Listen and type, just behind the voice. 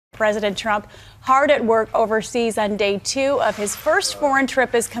President Trump hard at work overseas on day 2 of his first foreign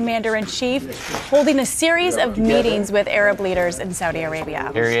trip as commander-in-chief, holding a series of meetings with Arab leaders in Saudi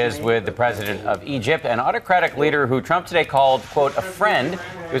Arabia. Here he is with the president of Egypt, an autocratic leader who Trump today called, quote, a friend.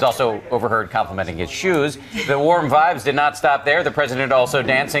 He was also overheard complimenting his shoes. The warm vibes did not stop there. The president also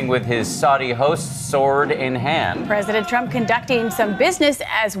dancing with his Saudi host, sword in hand. President Trump conducting some business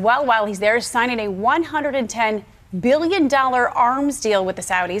as well while he's there, signing a $110 billion arms deal with the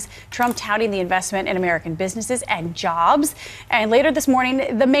Saudis. Trump touting the investment in American businesses and jobs. And later this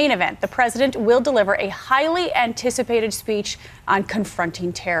morning, the main event, the president will deliver a highly anticipated speech on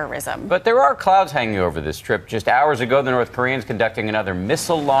confronting terrorism. But there are clouds hanging over this trip. Just hours ago, the North Koreans conducting another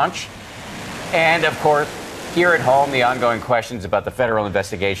missile launch. And, of course, here at home, the ongoing questions about the federal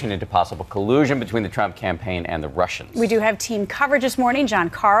investigation into possible collusion between the Trump campaign and the Russians. We do have team coverage this morning. John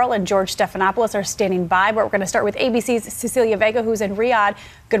Carl and George Stephanopoulos are standing by, but we're going to start with ABC's Cecilia Vega, who's in Riyadh.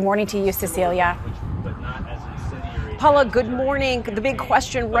 Good morning to you, Cecilia. Paula, good morning. The big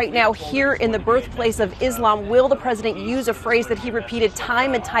question right now here in the birthplace of Islam, will the president use a phrase that he repeated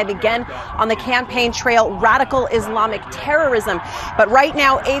time and time again on the campaign trail, radical Islamic terrorism? But right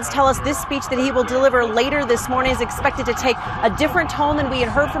now, aides tell us this speech that he will deliver later this morning is expected to take a different tone than we had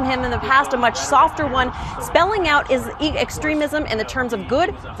heard from him in the past, a much softer one, spelling out extremism in the terms of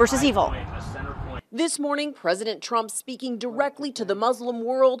good versus evil. This morning, President Trump speaking directly to the Muslim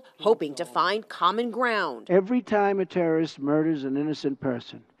world, hoping to find common ground. Every time a terrorist murders an innocent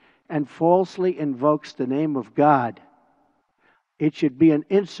person and falsely invokes the name of God, it should be an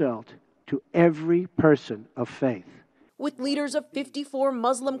insult to every person of faith. With leaders of 54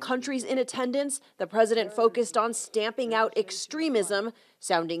 Muslim countries in attendance, the president focused on stamping out extremism,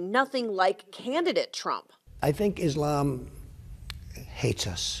 sounding nothing like candidate Trump. I think Islam hates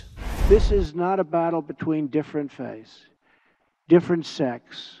us. This is not a battle between different faiths, different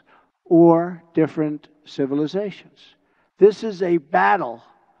sects, or different civilizations. This is a battle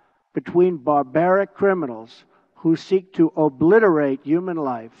between barbaric criminals who seek to obliterate human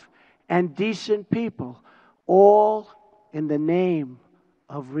life and decent people, all in the name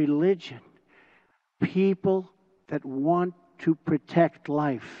of religion. People that want to protect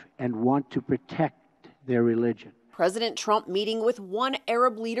life and want to protect their religion. President Trump meeting with one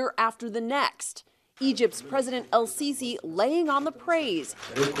Arab leader after the next. Egypt's President El-Sisi laying on the praise,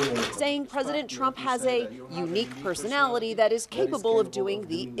 saying President Trump has a unique personality that is capable of doing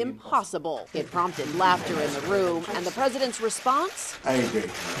the impossible. It prompted laughter in the room, and the president's response? I agree.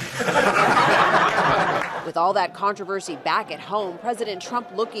 With all that controversy back at home, President Trump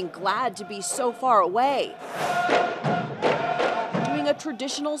looking glad to be so far away. A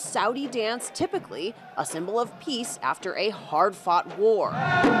traditional Saudi dance, typically a symbol of peace after a hard-fought war.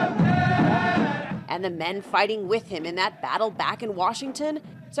 And the men fighting with him in that battle back in Washington,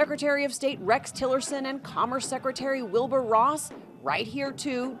 Secretary of State Rex Tillerson and Commerce Secretary Wilbur Ross, right here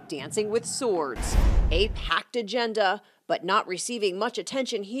too, dancing with swords. A packed agenda, but not receiving much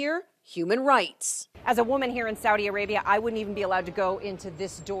attention here, human rights. As a woman here in Saudi Arabia, I wouldn't even be allowed to go into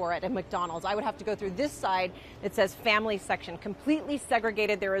this door at a McDonald's. I would have to go through this side that says family section, completely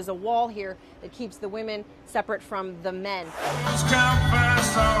segregated. There is a wall here that keeps the women separate from the men.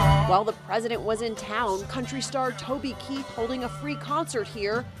 While the president was in town, country star Toby Keith holding a free concert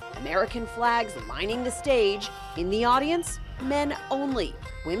here, American flags lining the stage. In the audience, men only,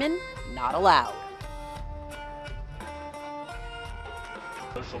 women not allowed.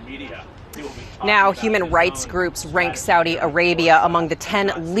 Social media. Now, human rights groups rank Saudi Arabia among the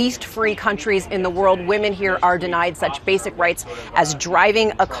 10 least free countries in the world. Women here are denied such basic rights as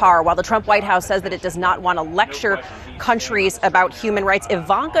driving a car. While the Trump White House says that it does not want to lecture countries about human rights,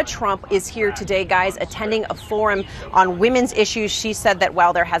 Ivanka Trump is here today, guys, attending a forum on women's issues. She said that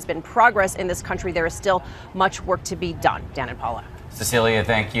while there has been progress in this country, there is still much work to be done. Dan and Paula. Cecilia,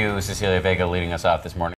 thank you. Cecilia Vega leading us off this morning.